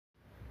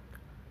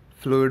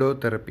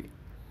Fluidotherapy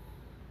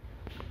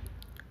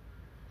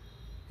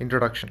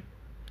Introduction.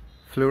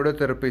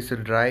 Fluidotherapy is a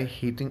dry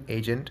heating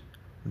agent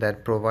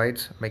that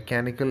provides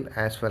mechanical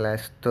as well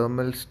as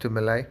thermal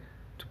stimuli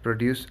to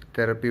produce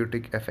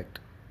therapeutic effect.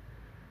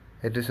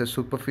 It is a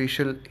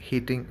superficial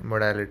heating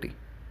modality.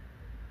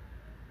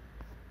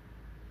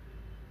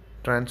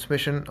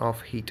 Transmission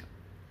of heat.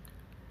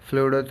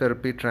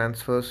 Fluidotherapy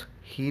transfers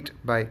heat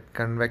by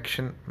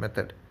convection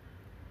method.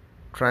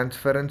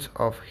 Transference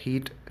of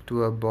heat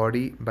to a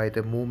body by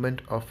the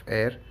movement of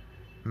air,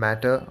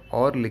 matter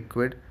or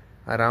liquid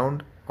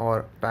around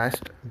or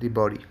past the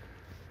body.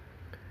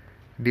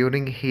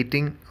 During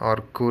heating or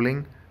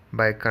cooling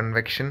by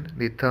convection,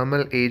 the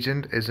thermal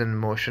agent is in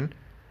motion.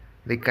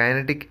 The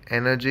kinetic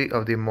energy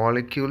of the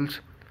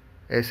molecules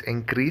is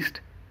increased.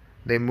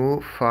 They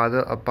move farther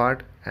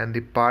apart and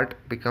the part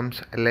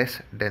becomes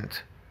less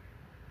dense.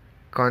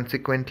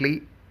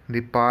 Consequently,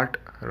 the part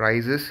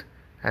rises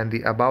and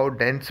the above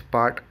dense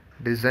part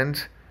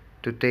descends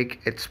to take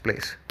its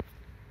place.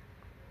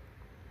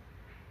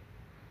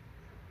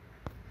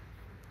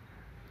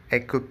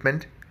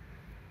 Equipment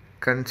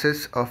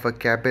consists of a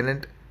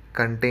cabinet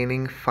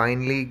containing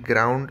finely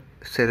ground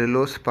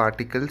cellulose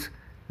particles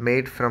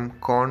made from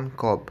corn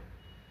cob.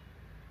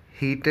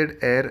 Heated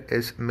air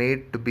is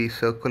made to be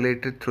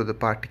circulated through the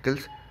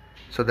particles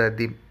so that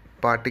the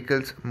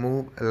particles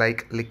move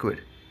like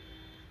liquid.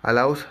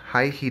 Allows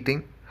high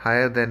heating,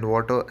 higher than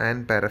water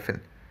and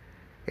paraffin.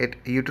 It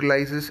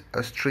utilizes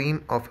a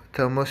stream of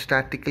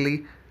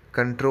thermostatically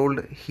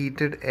controlled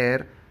heated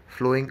air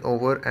flowing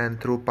over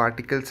and through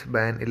particles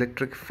by an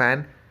electric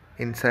fan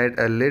inside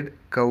a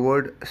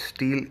lid-covered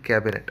steel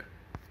cabinet.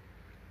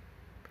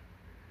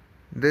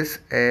 This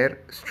air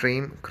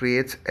stream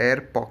creates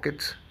air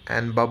pockets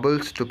and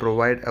bubbles to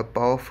provide a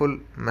powerful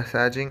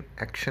massaging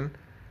action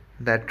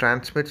that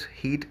transmits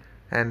heat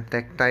and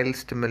tactile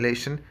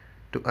stimulation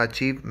to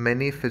achieve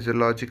many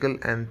physiological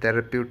and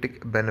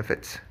therapeutic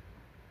benefits.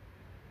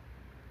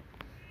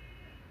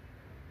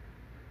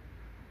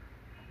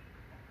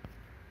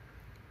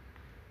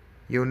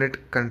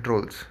 Unit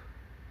controls.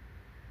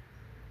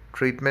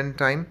 Treatment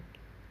time,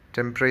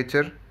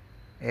 temperature,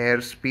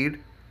 air speed,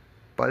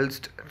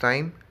 pulsed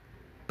time,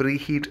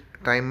 preheat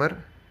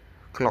timer,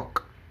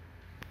 clock.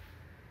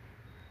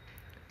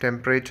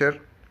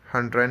 Temperature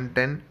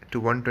 110 to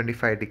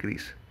 125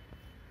 degrees.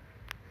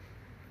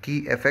 Key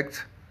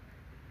effects: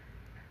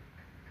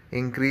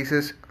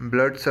 increases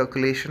blood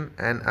circulation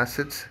and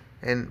assists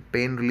in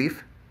pain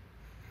relief,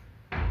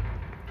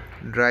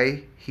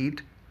 dry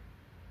heat,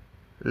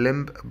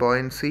 limb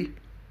buoyancy,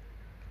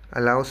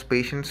 allows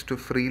patients to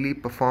freely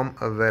perform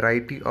a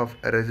variety of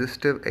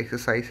resistive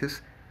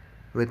exercises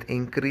with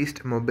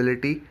increased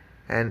mobility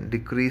and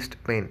decreased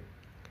pain.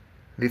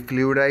 The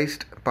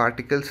fluidized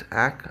particles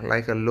act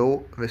like a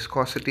low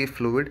viscosity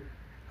fluid,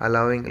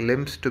 allowing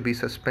limbs to be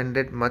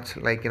suspended much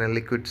like in a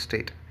liquid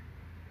state.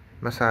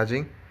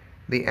 Massaging.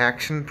 The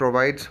action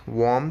provides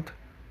warmth,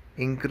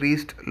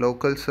 increased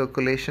local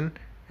circulation,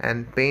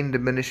 and pain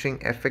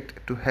diminishing effect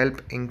to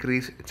help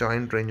increase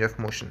joint range of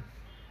motion.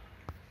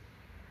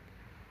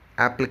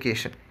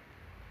 Application.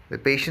 The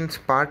patient's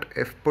part,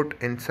 if put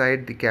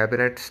inside the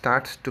cabinet,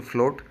 starts to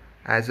float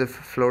as if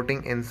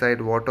floating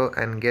inside water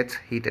and gets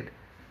heated.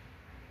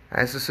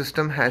 As the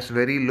system has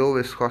very low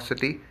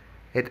viscosity,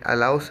 it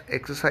allows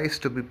exercise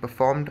to be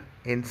performed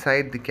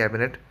inside the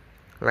cabinet,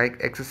 like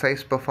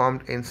exercise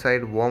performed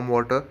inside warm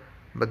water,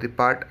 but the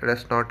part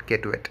does not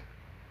get wet.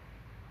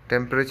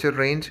 Temperature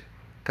range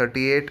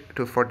 38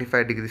 to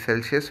 45 degrees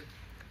Celsius.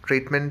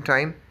 Treatment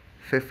time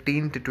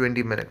 15 to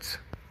 20 minutes.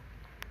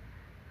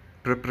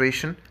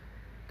 Preparation.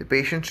 The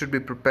patient should be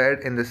prepared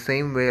in the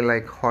same way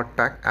like hot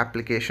pack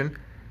application,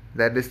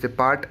 that is, the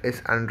part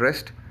is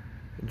undressed,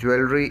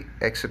 jewelry,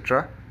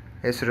 etc.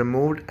 is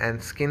removed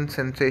and skin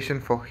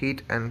sensation for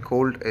heat and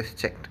cold is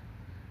checked.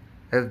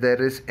 If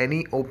there is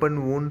any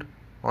open wound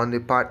on the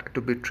part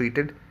to be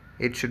treated,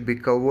 it should be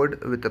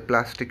covered with a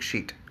plastic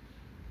sheet.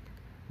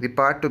 The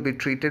part to be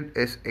treated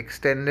is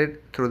extended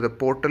through the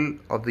portal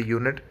of the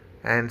unit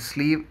and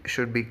sleeve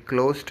should be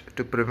closed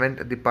to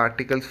prevent the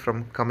particles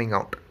from coming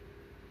out.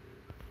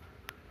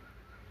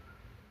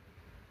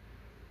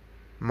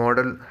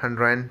 Model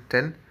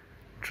 110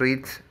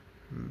 treats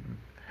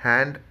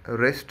hand,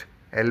 wrist,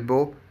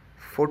 elbow,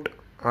 foot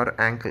or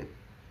ankle.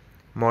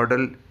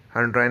 Model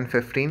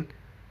 115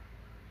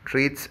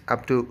 treats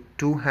up to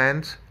 2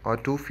 hands or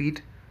 2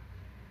 feet.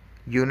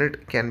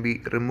 Unit can be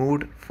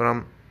removed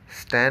from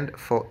stand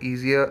for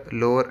easier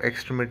lower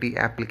extremity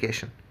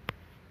application.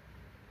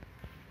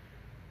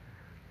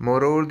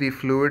 Moreover, the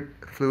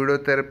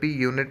fluidotherapy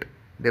unit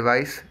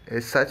device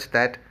is such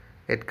that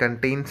it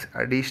contains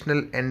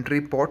additional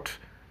entry ports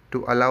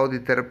to allow the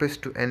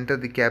therapist to enter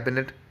the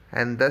cabinet,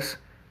 and thus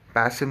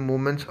passive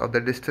movements of the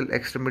distal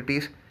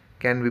extremities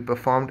can be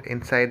performed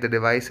inside the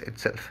device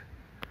itself.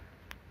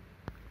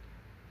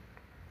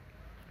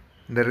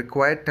 The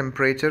required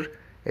temperature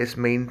is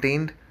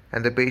maintained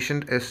and the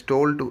patient is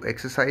told to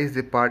exercise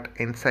the part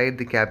inside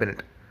the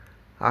cabinet.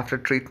 After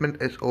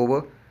treatment is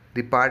over,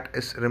 The part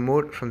is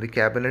removed from the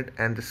cabinet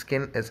and the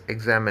skin is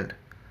examined.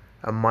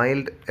 A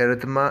mild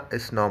erythema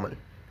is normal.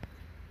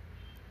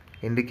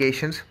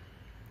 Indications: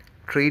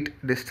 treat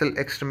distal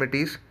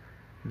extremities,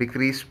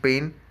 decrease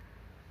pain,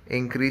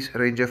 increase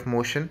range of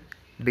motion,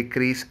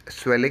 decrease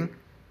swelling,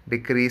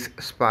 decrease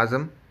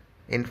spasm,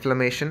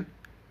 inflammation,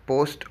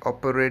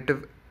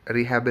 post-operative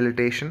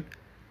rehabilitation,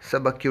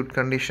 subacute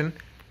condition,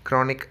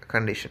 chronic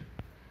condition.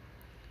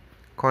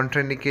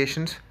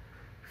 Contraindications: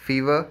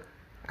 fever,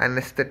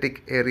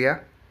 anesthetic area,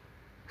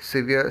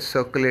 severe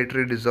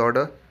circulatory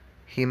disorder,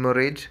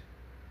 hemorrhage,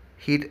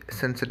 heat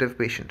sensitive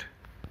patient.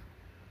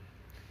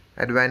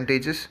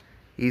 Advantages: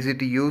 easy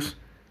to use,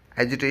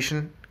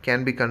 agitation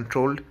can be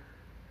controlled,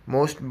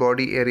 most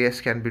body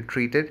areas can be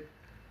treated,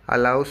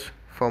 allows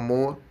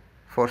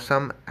for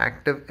some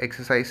active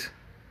exercise,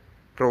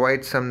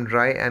 provides some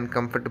dry and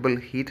comfortable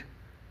heat,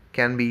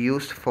 can be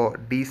used for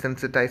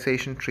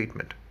desensitization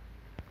treatment.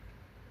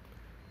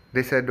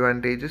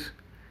 Disadvantages: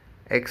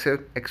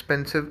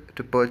 expensive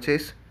to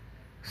purchase.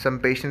 Some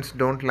patients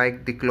don't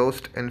like the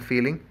closed in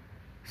feeling.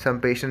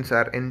 Some patients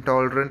are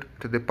intolerant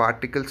to the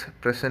particles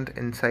present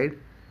inside,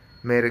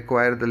 may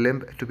require the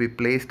limb to be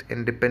placed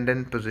in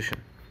dependent position.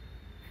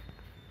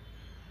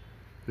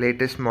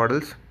 Latest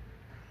models.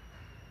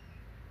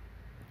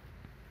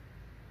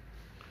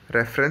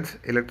 Reference: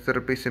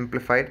 Electrotherapy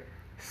Simplified,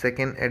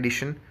 2nd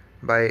edition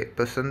by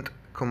Basant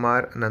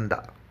Kumar Nanda.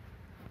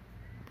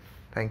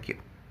 Thank you.